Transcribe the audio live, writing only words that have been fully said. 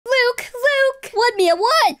Mia,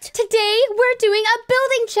 what? Today, we're doing a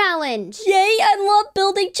building challenge. Yay, I love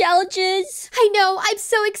building challenges. I know, I'm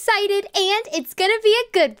so excited, and it's gonna be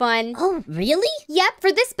a good one. Oh, really? Yep,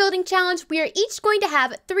 for this building challenge, we are each going to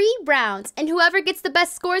have 3 rounds, and whoever gets the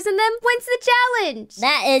best scores in them wins the challenge.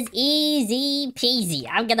 That is easy peasy.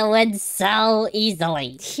 I'm gonna win so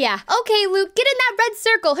easily. Yeah. Okay, Luke, get in that red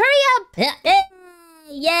circle. Hurry up.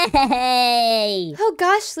 Yay! Oh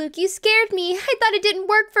gosh, Luke, you scared me. I thought it didn't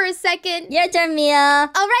work for a second. Your turn,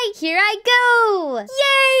 Mia. All right, here I go.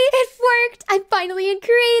 Yay, it worked. I'm finally in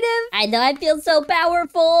creative. I know, I feel so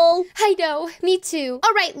powerful. I know, me too.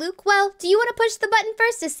 All right, Luke, well, do you want to push the button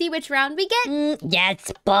first to see which round we get?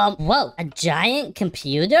 Yes, bump. Whoa, a giant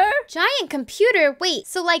computer? Giant computer? Wait,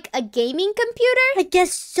 so like a gaming computer? I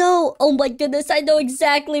guess so. Oh my goodness, I know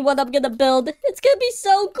exactly what I'm gonna build. It's gonna be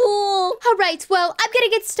so cool. All right, well, I'm gonna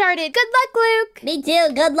get started. Good luck, Luke. Me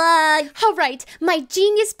too, good luck. All right, my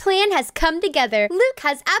genius plan has come together. Luke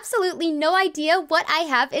has absolutely no idea what I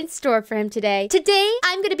have in store for him today. Today,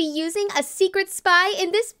 I'm gonna be using a secret spy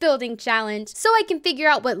in this building challenge so I can figure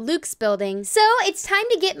out what Luke's building. So it's time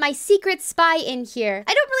to get my secret spy in here.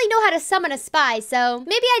 I don't really know how to summon a spy, so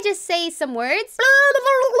maybe I just say some words.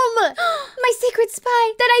 My secret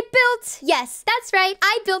spy that I built. Yes, that's right.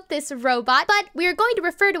 I built this robot, but we're going to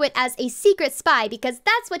refer to it as a secret spy because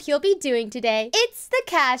that's what he'll be doing today. It's the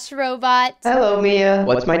cash robot. Hello, Mia.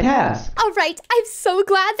 What's my task? All right, I'm so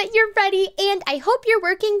glad that you're ready, and I hope you're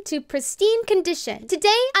working to pristine condition.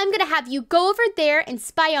 Today, I'm gonna have you go over there and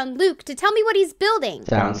spy on Luke to tell me what he's building.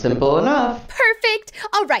 Sounds simple enough. Perfect.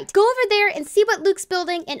 All right, go over there and see what Luke's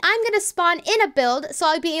building, and I'm gonna spawn in a build so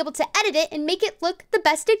I'll be able to edit it and make it look the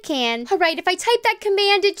best it can. All right, if I type that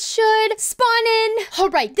command, it should spawn in. All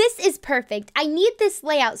right, this is perfect. I need this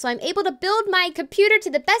layout so I'm able to build my computer to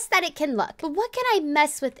the best that it can look. But what can I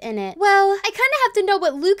mess with in it? Well, I kind of have to know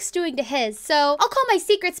what Luke's doing to his, so I'll call my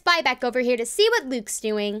secret spy back over here to see what Luke's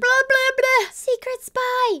doing. Blah, blah, blah. Secret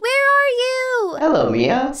spy, where are you? Hello,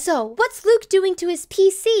 Mia. So, what's Luke doing to his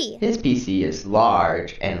PC? His PC is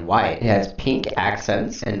large and white. It has pink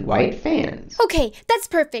accents and white fans. Okay, that's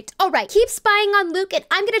perfect. All right, keep spying on Luke, and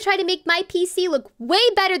I'm gonna try to make my PC look way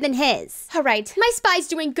better than his. All right, my spy's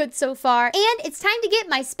doing good so far, and it's time to get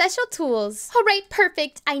my special tools. All right,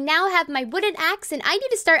 perfect. I now have my wooden axe, and I need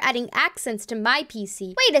to start adding accents to my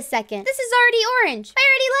PC. Wait a second, this is already orange. I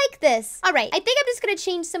already like this. All right, I think I'm just gonna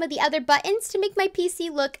change some of the other buttons to make my PC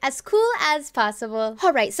look as cool as possible.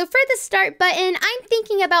 All right, so for the start button, I'm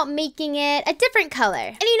thinking about making it a different color.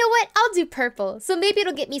 And you know what? I'll do purple, so maybe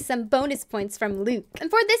it'll get me some bonus points from Luke. And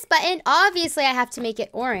for this button, obviously I have to make it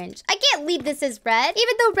orange. I can't leave this as red,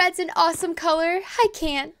 even though red's an awesome color. I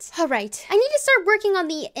can't. All right, I need to start working on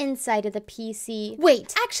the inside of the PC.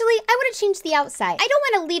 Wait, actually, I want to change the outside. I don't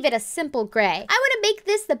want to leave it a simple gray. I want to make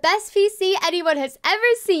this the best PC anyone has ever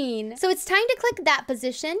seen. So it's time to click that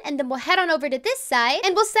position, and then we'll head on over to this side,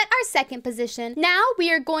 and we'll set our second position. Now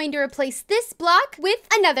we are going to replace this block with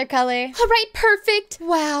another color. All right, perfect.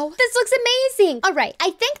 Wow, this looks amazing. All right,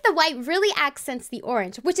 I think the white really accents the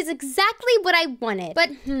orange, which is exactly what I wanted. But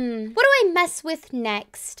what do I mess with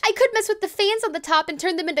next? I could mess with the fans on the top and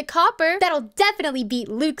turn them into copper. That'll definitely beat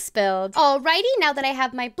Luke's build. Alrighty, now that I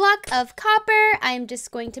have my block of copper, I'm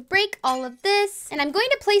just going to break all of this, and I'm going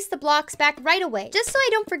to place the blocks back right away, just so I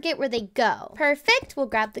don't forget where they go. Perfect, we'll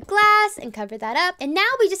grab the glass and cover that up, and now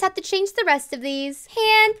we just have to change the rest of these.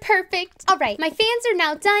 And perfect. All right, my fans are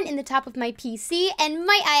now done in the top of my PC, and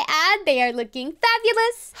might I add, they are looking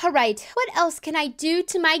fabulous. All right, what else can I do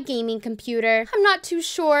to my gaming computer? I'm not too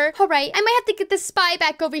sure. All right, I might have to get the spy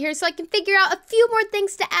back over here so I can figure out a few more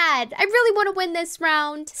things to add. I really want to win this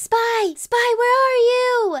round. Spy, where are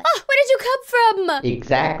you? Oh, where did you come from?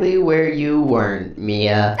 Exactly where you weren't,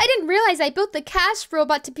 Mia. I didn't realize I built the cash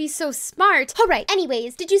robot to be so smart. All right,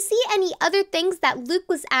 anyways, did you see any other things that Luke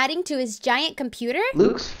was adding to his giant computer?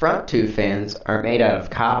 Luke's front 2 fans are made out of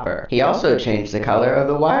copper. He also changed the color of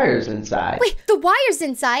the wires inside. Wait, the wires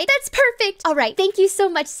inside? That's perfect. All right, thank you so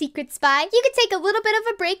much, Secret Spy. You can take a little bit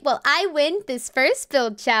of a break while I win this first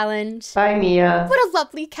build challenge. Bye, Mia. What a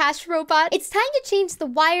lovely cash robot. It's time to change the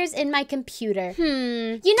wires in my computer.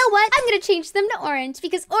 You know what? I'm gonna change them to orange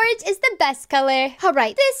because orange is the best color. All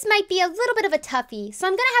right, this might be a little bit of a toughie, so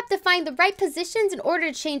I'm gonna have to find the right positions in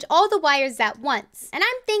order to change all the wires at once. And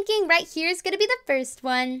I'm thinking right here is gonna be the first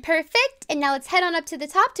one. Perfect. And now let's head on up to the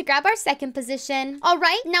top to grab our second position. All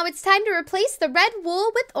right, now it's time to replace the red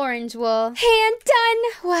wool with orange wool. And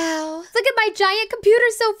done. Wow. Look at my giant computer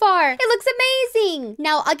so far. It looks amazing.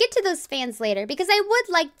 Now I'll get to those fans later because I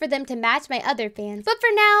would like for them to match my other fans. But for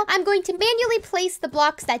now, I'm going to manually place the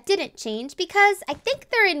blocks that didn't change because I think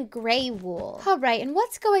they're in gray wool. All right, and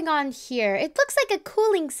what's going on on here? It looks like a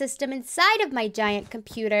cooling system inside of my giant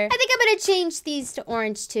computer. I think I'm gonna change these to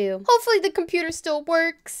orange too. Hopefully the computer still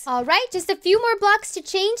works. All right, just a few more blocks to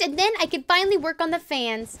change and then I can finally work on the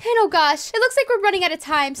fans. And oh gosh, it looks like we're running out of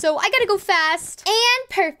time, so I gotta go fast. And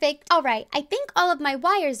perfect. All right, I think all of my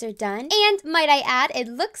wires are done. And might I add, it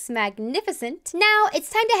looks magnificent. Now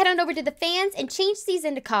it's time to head on over to the fans and change these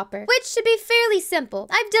into copper, which should be fairly simple.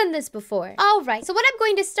 I've done this before. All right, so what I'm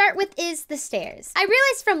going to start with is the stairs. I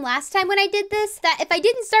realized from last time when I did this that if I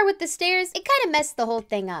didn't start with the stairs, it kind of messed the whole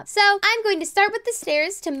thing up. So I'm going to start with the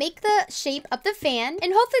stairs to make the shape of the fan,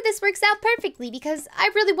 and hopefully this works out perfectly because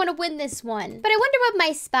I really want to win this one. But I wonder what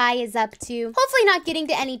my spy is up to. Hopefully not getting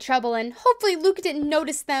into any trouble, and hopefully Luke didn't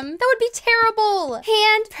notice them. That would be terrible.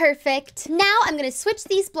 And perfect. Now I'm going to switch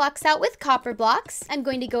these blocks out with copper blocks. I'm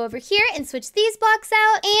going to go over here and switch these blocks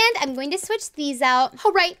out, and I'm going to switch these out.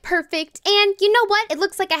 All right, perfect. And you know what? It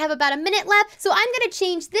looks like I have about a minute left, so I'm going to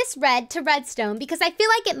change this red to redstone because I feel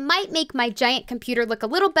like it might make my giant computer look a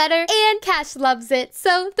little better, and Cash loves it,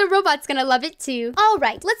 so the robot's going to love it too. All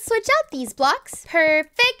right, let's switch out these blocks.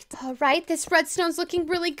 Perfect. All right, this redstone's looking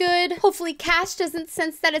really good. Hopefully Cash doesn't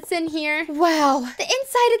sense that it's in here. Wow, the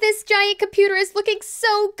inside of this giant computer is looking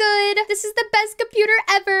so good. This is the best computer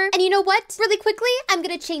ever. And you know what? Really quickly, I'm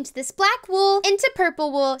going to change this black wool into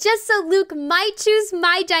purple wool just so Luke might choose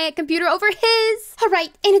my giant computer over his. All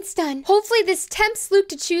right, and it's done. Hopefully this tempts Luke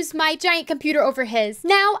to choose my giant computer over his.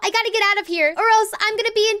 Now, I gotta get out of here or else I'm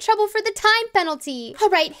gonna be in trouble for the time penalty. All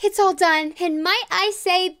right, it's all done. And might I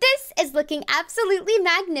say, this is looking absolutely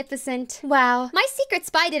magnificent. Wow, my secret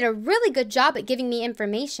spy did a really good job at giving me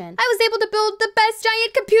information. I was able to build the best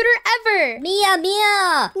giant computer ever.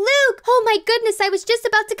 Mia! Luke, oh my goodness, I was just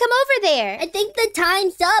about to come over there. I think the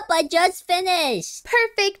time's up. I just finished.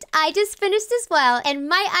 Perfect, I just finished as well. And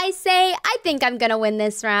might I say, I think I'm gonna win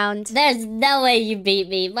this round. There's no way you beat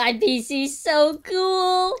me. My PC's so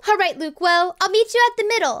cool. All right, Luke, well, I'll meet you at the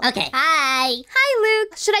middle. Okay. Hi. Hi,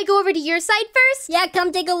 Luke. Should I go over to your side first? Yeah,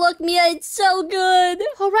 come take a look, Mia. It's so good.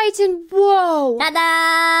 All right, and whoa.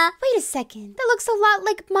 Ta-da! Wait a second. That looks a lot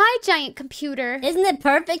like my giant computer. Isn't it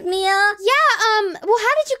perfect, Mia? Yeah, well,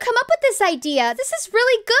 how did you come up with this idea? This is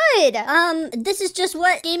really good. This is just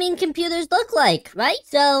what gaming computers look like, right?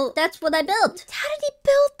 So that's what I built. How did he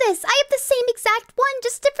build this? I have the same exact one,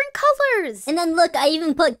 just different colors. And then look, I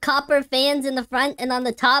even put copper fans in the front and on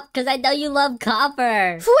the top because I know you love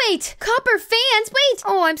copper. Wait, copper fans? Wait.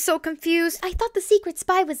 Oh, I'm so confused. I thought the secret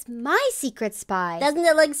spy was my secret spy. Doesn't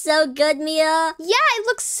it look so good, Mia? Yeah, it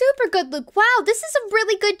looks super good, Luke. Wow, this is a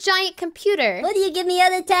really good giant computer. What do you give me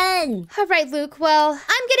out of 10? All right, Luke. Well,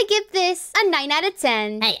 I'm gonna give this a 9 out of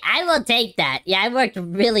 10. Hey, I will take that. Yeah, I worked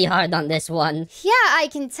really hard on this one. Yeah, I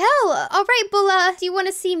can tell. All right, well, do you want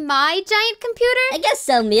to see my giant computer? I guess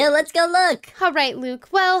so, Mia. Let's go look. All right, Luke.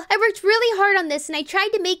 Well, I worked really hard on this and I tried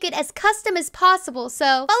to make it as custom as possible, so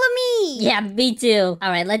follow me. Yeah, me too. All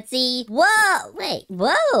right, let's see. Whoa, wait,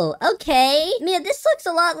 whoa, okay. Mia, this looks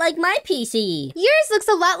a lot like my PC. Yours looks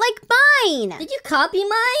a lot like mine. Did you copy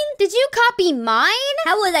mine? Did you copy mine?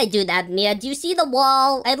 How would I do that, Mia? Do you see the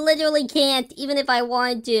wall? I literally can't, even if I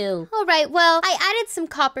wanted to. All right, well, I added some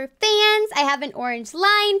copper fans. I have an orange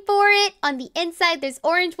line for it. On the inside, there's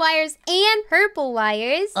orange wires and purple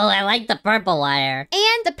wires. Oh, I like the purple wire.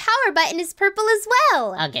 And the power button is purple as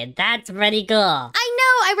well. Okay, that's pretty cool. I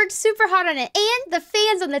know, I worked super hard on it. And the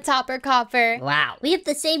fans on the top are copper. Wow, we have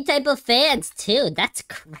the same type of fans too. That's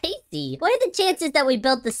crazy. What are the chances that we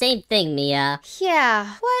built the same thing, Mia?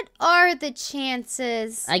 Yeah, what are the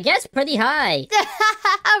chances? I guess pretty high.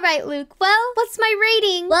 All right, Luke. Well, what's my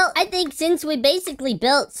rating? Well, I think since we basically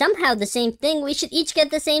built somehow the same thing, we should each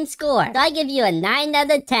get the same score. So I give you a 9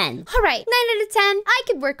 out of 10. All right, 9 out of 10. I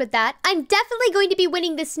could work with that. I'm definitely going to be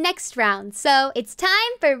winning this next round. So it's time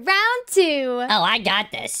for round 2. Oh, I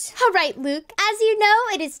got this. All right, Luke. As you know,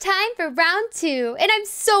 it is time for round 2. And I'm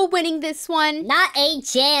so winning this one. Not a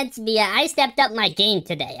chance, Mia. I stepped up my game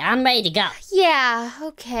today. I'm ready to go. Yeah,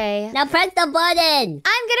 okay. Now press the button.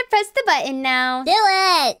 I'm gonna press the button now. Do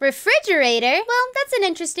it. Refrigerator? Well, that's an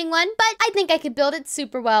interesting one, but I think I could build it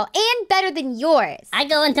super well and better than yours. I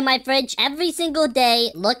go into my fridge every single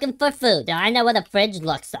day looking for food. Now I know what a fridge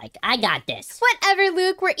looks like. I got this. Whatever,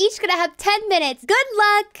 Luke. We're each gonna have 10 minutes. Good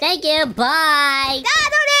luck. Thank you. Bye. Ah,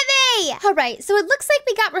 don't hit me! Yay! All right, so it looks like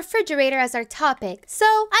we got refrigerator as our topic. So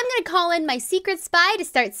I'm gonna call in my secret spy to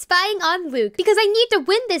start spying on Luke because I need to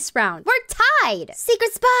win this round. We're tied.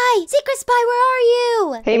 Secret spy! Secret spy, where are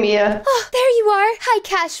you? Hey, Mia. Oh, there you are. Hi,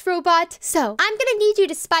 Cash Robot. So I'm gonna need you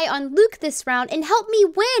to spy on Luke this round and help me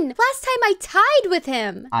win. Last time I tied with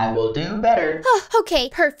him. I will do better. Oh, okay,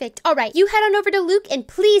 perfect. All right, you head on over to Luke and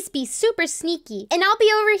please be super sneaky. And I'll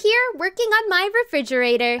be over here working on my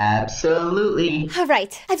refrigerator. Absolutely. All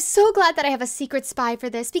right, I'm so glad that I have a secret spy for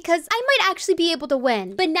this because I might actually be able to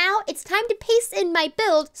win. But now it's time to paste in my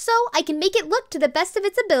build so I can make it look to the best of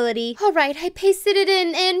its ability. All right, I pasted it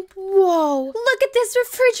in and whoa, look at this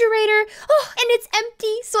refrigerator. Oh, and it's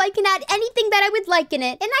empty so I can add anything that I would like in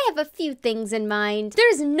it. And I have a few things in mind.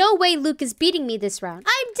 There is no way Luke is beating me this round.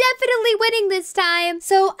 I'm definitely winning this time.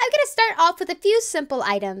 So I'm gonna start off with a few simple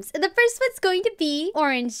items. The first one's going to be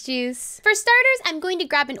orange juice. For starters, I'm going to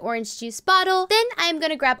grab an orange juice bottle. Then I'm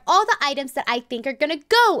gonna grab all the items that I think are gonna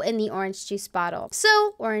go in the orange juice bottle.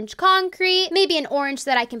 So orange concrete, maybe an orange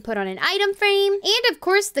that I can put on an item frame, and of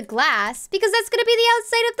course the glass, because that's gonna be the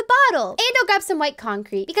outside of the bottle. And I'll grab some white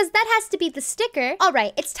concrete, because that has to be the sticker. All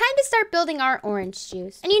right, it's time to start building our orange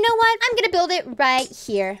juice. And you know what? I'm gonna build it right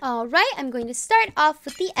here. All right, I'm going to start off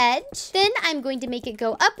with the edge. Then I'm going to make it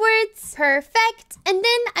go upwards. Perfect. And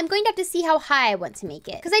then I'm going to have to see how high I want to make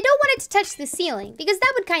it, because I don't want it to touch the ceiling, because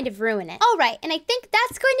that would kind of ruin it. All right, and I think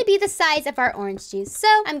that's going to be the size of our orange juice. So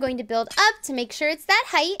I'm going to build up to make sure it's that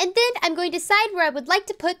height, and then I'm going to decide where I would like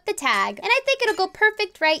to put the tag. And I think it'll go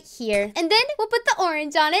perfect right here. And then we'll put the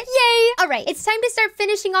orange on it. Yay! All right, it's time to start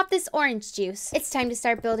finishing off this orange juice. It's time to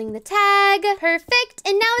start building the tag. Perfect.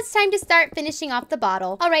 And now it's time to start finishing off the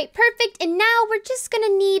bottle. All right, perfect. And now we're just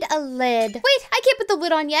gonna need a lid. Wait, I can't put the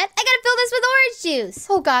lid on yet. I gotta fill this with orange juice.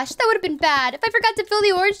 Oh gosh, that would have been bad. If I forgot to fill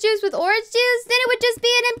the orange juice with orange juice, then it would just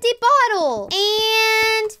be an empty bottle.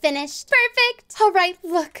 And finished. Perfect. All right,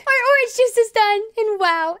 look. Our orange juice is done. And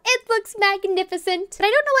wow, it looks magnificent. But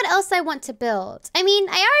I don't know what else I want to build. I mean,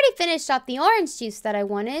 I already finished off the orange juice that I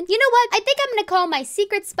wanted. You know what? I think I'm gonna call my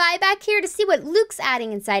secret spy back here to see what Luke's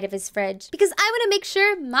adding inside of his fridge, because I want to make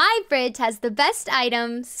sure my fridge has the best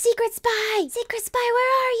items. Secret spy! Secret spy,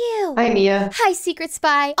 where are you? Hi, Mia. Hi, secret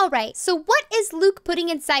spy. All right, so what is Luke putting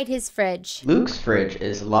inside his fridge? Luke's fridge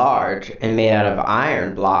is large and made out of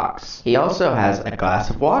iron blocks. He also has a glass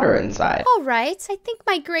of water inside. All right, I think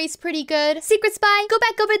my gray's pretty good. Secret spy, go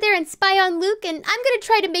back over there and spy on Luke, and I'm gonna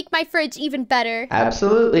try to make my fridge even better.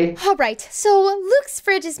 Absolutely. All right, so Luke's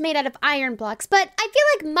fridge is made out of iron blocks, but I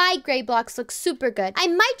feel like my gray blocks look super good. I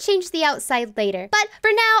might change the outside later, but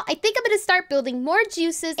for now, I think I'm gonna start building more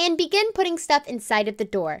juices and begin putting stuff inside of the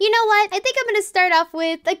door. You know what? I think I'm gonna start off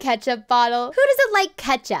with a ketchup bottle. Who doesn't like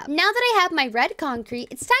ketchup? Now that I have my red concrete,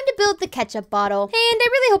 it's time to build the ketchup bottle. And I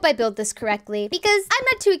really hope I build this correctly, because I'm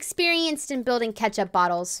not too experienced in building ketchup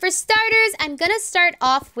bottles. For starters, I'm gonna start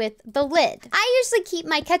off with the lid. I usually keep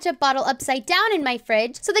my ketchup bottle upside down in my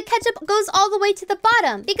fridge so the ketchup goes all the way to the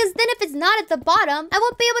bottom, because then if it's not at the bottom, I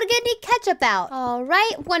won't be able to get any ketchup out. All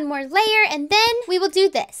right, one more layer, and then we will do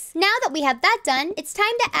this. Now that we have that done, it's time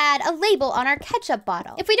to add a label on our ketchup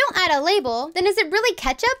bottle. If we don't add a label, then is it really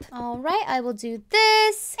ketchup? All right, I will do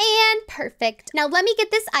this, and perfect. Now let me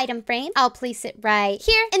get this item frame. I'll place it right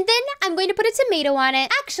here, and then I'm going to put a tomato on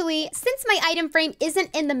it. Actually, since my item frame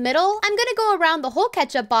isn't in the middle, I'm gonna go around the whole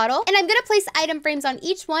ketchup bottle, and I'm gonna place item frames on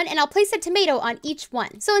each one, and I'll place a tomato on each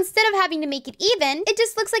one. So instead of having to make it even, it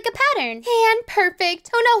just looks like a pattern. And perfect.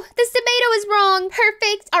 Oh no, this tomato is wrong.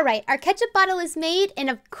 Perfect. All right, our ketchup bottle is made, and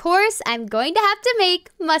of course, I'm going to have to make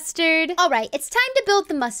mustard. All right, it's time to build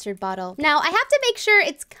the mustard bottle. Now, I have to make sure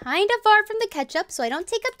it's kind of far from the ketchup so I don't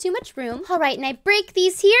take up too much room. All right, and I break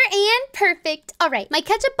these here, and perfect. All right, my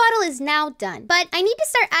ketchup bottle is now done, but I need to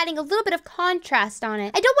start adding a little bit of contrast on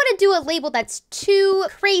it. I don't want to do a label that's too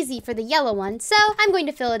crazy for the yellow one, so I'm going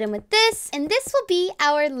to fill it in with this, and this will be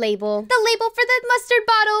our label. The label for the mustard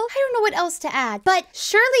bottle. I don't know what else to add, but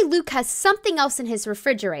surely Luke has something else in his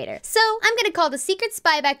refrigerator. So I'm gonna call the secret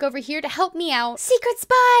spy back over here to help me out. Secret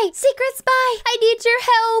spy! Secret spy! I need your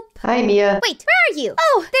help! Hi, Mia. Wait, where are you?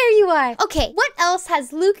 Oh, there you are. Okay, what else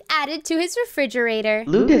has Luke added to his refrigerator?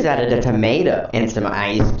 Luke has added a tomato and some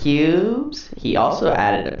ice cubes. He also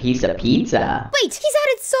added a piece of pizza. Wait, he's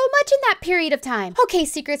added so much in that period of time. Okay,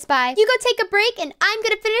 secret spy, you go take a break and I'm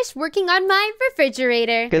gonna finish working on my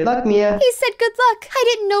refrigerator. Good luck, Mia. He said good luck. I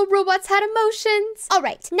didn't know robots had emotions. All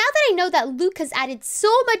right, now that I know that Luke has added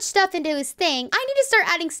so much stuff into his thing, I need to start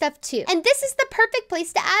adding stuff too. And this is the perfect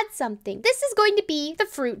place to add something. This is going to be the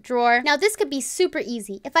fruit drawer. Now this could be super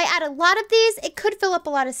easy. If I add a lot of these, it could fill up a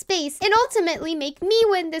lot of space and ultimately make me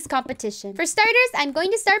win this competition. For starters, I'm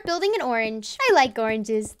going to start building an orange. I like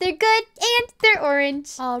oranges. They're good and they're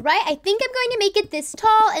orange. All right, I think I'm going to make it this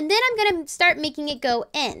tall and then I'm going to start making it go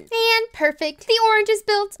in. And perfect. The orange is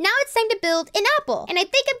built. Now it's time to build an apple. And I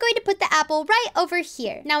think I'm going to put the apple right over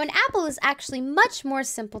here. Now an apple is actually much more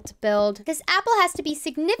simple to build. This apple has to be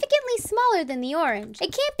significantly smaller than the orange.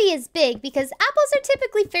 It can't be as big because apples are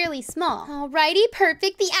typically fairly small. Alrighty,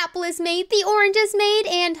 perfect. The apple is made, the orange is made,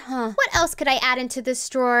 and what else could I add into this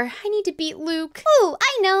drawer? I need to beat Luke. Ooh,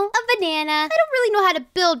 I know, a banana. I don't really know how to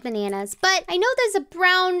build bananas, but I know there's a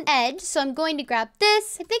brown edge, so I'm going to grab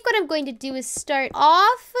this. I think what I'm going to do is start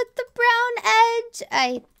off with the brown edge,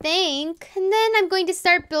 I think. And then I'm going to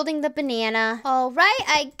start building the banana. All right,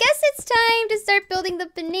 I guess it's time to start building the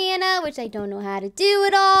banana, which I don't know how to do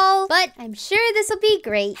at all, but I'm sure this will be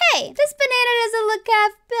great. Hey, this banana doesn't look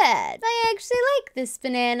half bad. I actually like this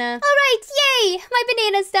banana. All right, yay! My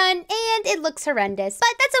banana's done, and it looks horrendous,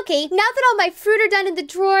 but that's okay. Now that all my fruit are done in the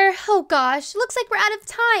drawer, oh gosh, looks like we're out of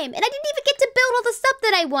time, and I didn't even get to build all the stuff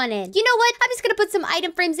that I wanted. You know what? I'm just gonna put some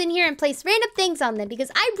item frames in here and place random things on them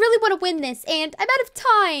because I really want to win this, and I'm out of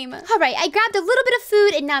time. All right, I grabbed a little bit of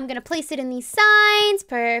food, and now I'm gonna place it in these signs.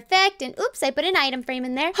 Perfect, and oops, I put an item frame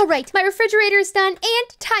in there. All right, my refrigerator is done,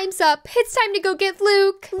 and time's up. It's time to go get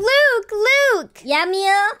Luke. Luke! Yeah,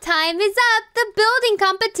 Mia? Time is up. The building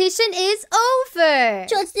competition is over.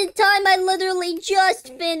 Just in time, I literally just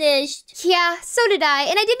finished. Yeah, so did I,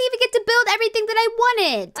 and I didn't even get to build everything that I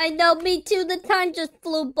wanted. I know, me too. The time just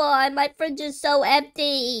flew by. My fridge is so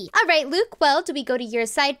empty. All right, Luke, well, do we go to your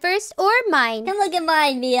side first or mine? And look at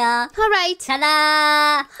mine, Mia. All right.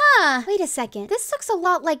 Ta-da! Wait a second. This looks a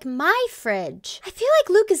lot like my fridge. I feel like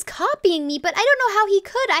Luke is copying me, but I don't know how he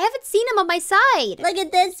could. I haven't seen him on my side. Look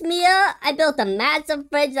at this, Mia. I built a massive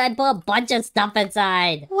fridge and I put a bunch of stuff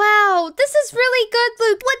inside. Wow, this is really good,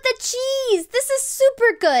 Luke. What the cheese? This is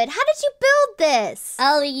super good. How did you build this?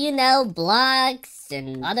 Oh, you know, blocks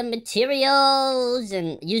and other materials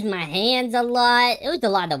and use my hands a lot. It was a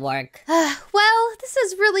lot of work. Well, this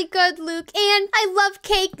is really good, Luke, and I love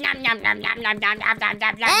cake. Nom, nom, nom, nom, nom, nom, nom, nom,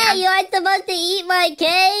 nom, Hey, you aren't supposed to eat my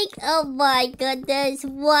cake? Oh my goodness,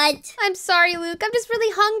 what? I'm sorry, Luke. I'm just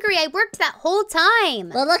really hungry. I worked that whole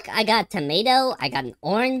time. Well, look, I got tomato, I got an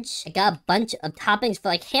orange, I got a bunch of toppings for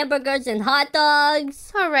like hamburgers and hot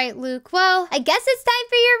dogs. All right, Luke. Well, I guess it's time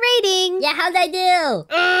for your rating. Yeah, how'd I do?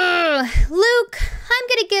 Luke, I'm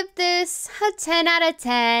gonna give this a 10 out of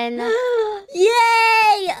 10.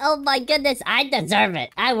 Yay! Oh my goodness, I deserve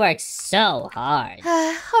it. I worked so hard.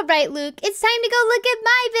 All right, Luke. It's time to go look at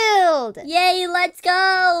my build. Yay, let's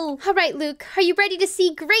go! All right, Luke. Are you ready to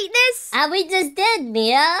see greatness? We just did,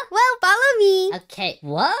 Mia. Well, follow me. Okay,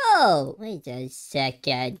 whoa. Wait a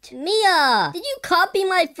second. Mia, did you copy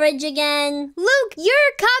my fridge again? Luke,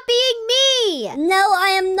 you're copying me. No, I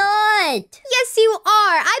am not. Yes, you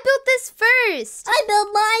are. I built this first. I built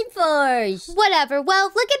mine first. Whatever.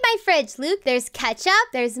 Well, look at my fridge, Luke. There's ketchup,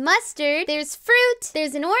 there's mustard, there's fruit,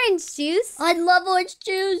 there's an orange juice. I love orange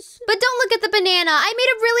juice. But don't look at the banana. I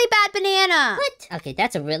made a really bad banana. What? Okay,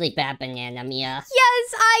 that's a really bad banana, Mia.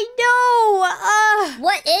 Yes, I know.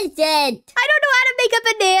 What is it? I don't know how to make a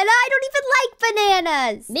banana. I don't even like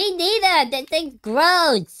bananas. Me neither. That thing's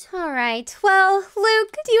gross. All right. Well,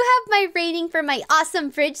 Luke, do you have my rating for my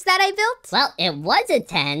awesome fridge that I built? Well, it was a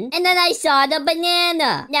 10, and then I saw the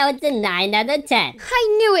banana. Now it's a 9 out of 10.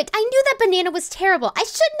 I knew it. I knew that banana was terrible. I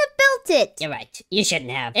shouldn't have built it. You're right. You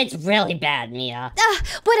shouldn't have. It's really bad, Mia.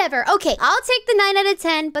 Whatever. Okay, I'll take the 9 out of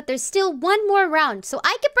 10, but there's still one more round, so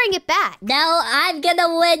I can bring it back. No, I'm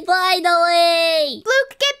gonna win finally.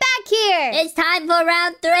 Luke, get back here. It's time for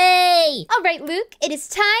round 3. All right, Luke, it is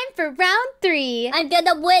time for round 3. I'm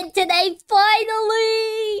gonna win today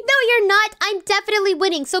finally. No, you're not. I'm definitely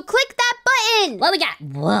winning, so click that button. What we got?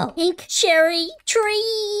 Whoa. Pink cherry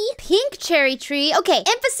tree. Pink cherry tree. Okay,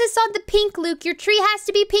 emphasis on the pink, Luke. Your tree has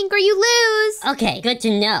to be pink or you lose. Okay, good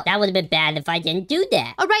to know. That would have been bad if I didn't do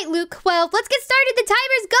that. All right, Luke. Well, let's get started. The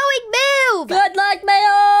timer's going. Move. Good luck,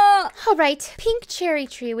 Mia. All right, pink cherry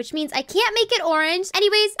tree, which means I can't make it orange.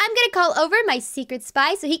 Anyways, I'm gonna call over my secret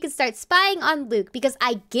spy so he can start spying on Luke because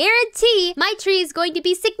I guarantee my tree is going to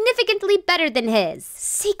be significantly better than his.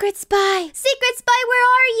 Secret spy. Secret spy, where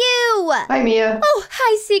are you? Hi, Mia. Oh,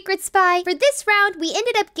 hi, Secret Spy. For this round, we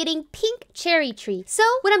ended up getting pink cherry tree. So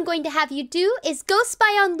what I'm going to have you do is go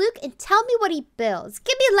spy on Luke and tell me what he builds.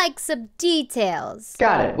 Give me like some details.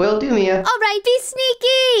 Got it. Will do, Mia. All right, be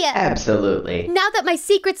sneaky. Absolutely. Now that my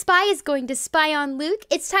secret spy is going to spy on Luke,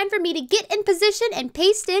 it's time for me to get in position and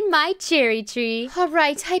paste in my cherry tree. All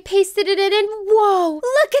right, I pasted it in and whoa,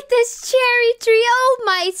 look at this cherry tree. Oh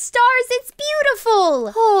my stars, it's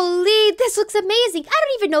beautiful. Holy, this looks amazing. I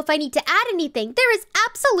don't even know if I need to add anything. There is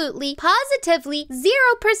absolutely, positively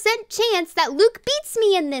 0% chance that Luke beats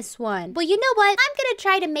me in this one. Well, you know what? I'm gonna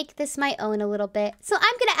try to make this my own a little bit. So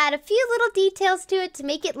I'm gonna add a few little details to it to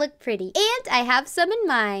make it look pretty. And I have some in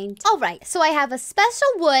mind. All right, so I have a special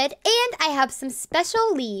wood and I have some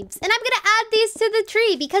special leaves. And I'm gonna add these to the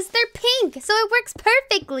tree because they're pink, so it works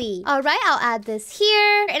perfectly. All right, I'll add this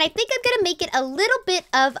here. And I think I'm gonna make it a little bit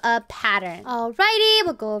of a pattern. Alrighty,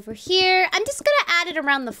 we'll go over here. I'm just gonna add it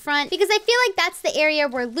around the front because I feel like that's the area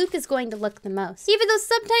where Luke is going to look the most. Even though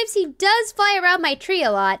sometimes he does fly around my tree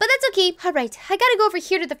a lot, but that's okay. All right, I gotta go over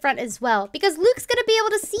here to the front as well because Luke's gonna be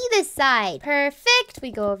able to see this side. Perfect,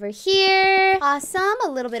 we go over here. Awesome, a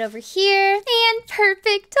little bit over here. And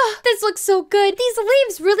perfect. Oh, this looks so good. These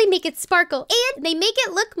leaves really make it sparkle and they make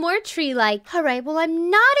it look more tree-like. All right, well, I'm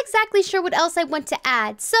not exactly sure what else I want to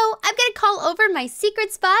add, so I'm gonna call over my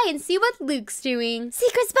secret spy and see what Luke's doing.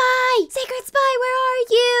 Secret spy! Secret spy, where are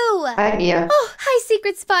you? Hi, Mia. Oh, hi,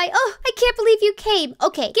 secret spy. Oh, I can't believe you came.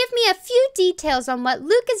 Okay, give me a few details on what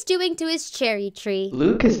Luke is doing to his cherry tree.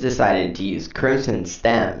 Luke has decided to use crimson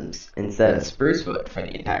stems instead of spruce wood for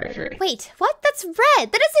the entire tree. Wait, what? That's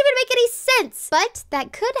red. That doesn't even make any sense. But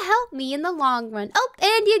that could help me in the long run. Oh,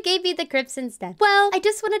 and you gave me the crimson stem. Well, I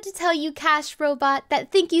just wanted to tell you, Cash Robot,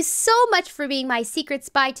 that thank you so much for being my secret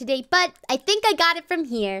spy today, but I think I got it from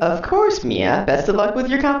here. Of course, Mia. Best of luck with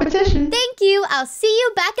your competition. Thank you. I'll see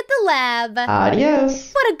you back at the lab.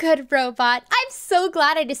 Adios. What a good robot. I'm so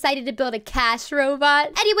glad I decided to build a cash robot.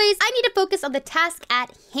 Anyways, I need to focus on the task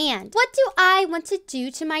at hand. What do I want to do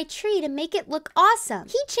to my tree to make it look awesome?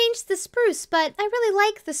 He changed the spruce, but I really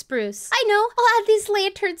like the spruce. I know, I'll add these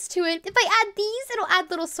lanterns to it. If I add these, it'll add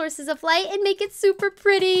little sources of light and make it super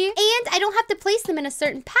pretty. And I don't have to place them in a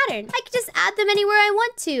certain pattern. I can just add them anywhere I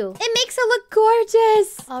want to. It makes it look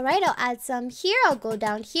gorgeous. All right, I'll add some here. I'll go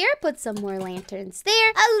down here, put some more lanterns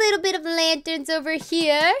there. A little bit of lanterns over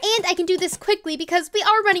here. And I can do this quickly because we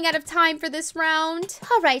are running out of time for this round.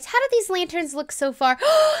 All right, how do these lanterns look so far?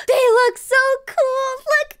 They look so cool.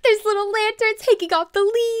 Look, there's little lanterns hanging off the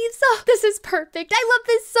leaves. Oh, this is perfect. I love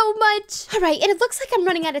this so much. All right, and it looks like I'm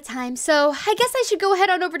running out of time, so I guess I should go head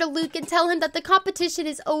on over to Luke and tell him that the competition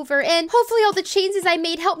is over, and hopefully all the changes I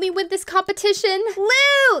made help me win this competition.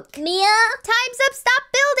 Luke! Mia? Time's up. Stop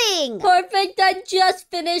building. Perfect, I just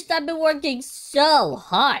finished. I've been working so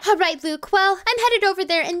hard. All right, Luke. Well, I'm headed over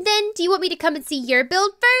there, and then do you want me to come and see your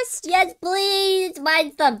build first? Yes, please.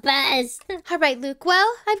 Mine's the best. All right, Luke. Well,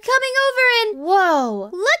 I'm coming over and whoa,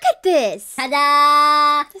 look at this.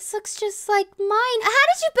 Ta-da! This looks just like mine. How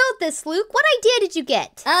did you build this, Luke? What idea did you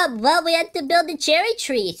get? Well, we had to build a cherry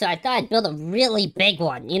tree, so I thought I'd build a really big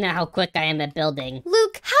one. You know how quick I am at building.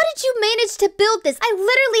 Luke, how did you manage to build this? I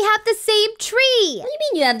literally have the same tree. What do you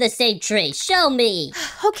mean you have the same tree? Show me.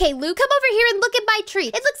 Okay, Luke, come over here and look at my tree.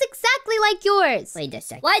 It looks exactly like yours. Wait a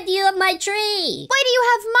sec. Why do you have my tree? Why do you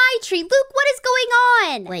have my tree? Luke, what is going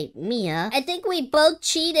on? Wait, Mia, I think we both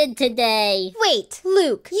cheated today. Wait,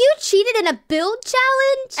 Luke, you cheated in a build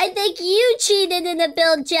challenge? I think you cheated in a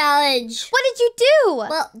build challenge. What did you do?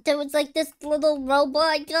 Well, there was like this little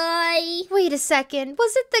robot guy. Wait a second.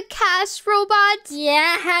 Was it the Cash robot?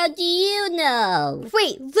 Yeah, how do you know?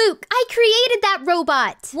 Wait, Luke, I created that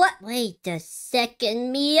robot. What? Wait a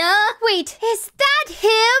second, Mia. Wait, is that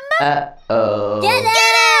him? Uh-oh. Get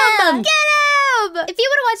him! Get him! If you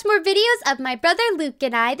want to watch more videos of my brother Luke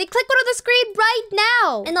and I, then click one on the screen right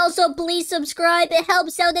now. And also, please subscribe. It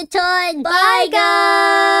helps out a ton. Bye,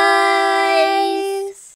 guys!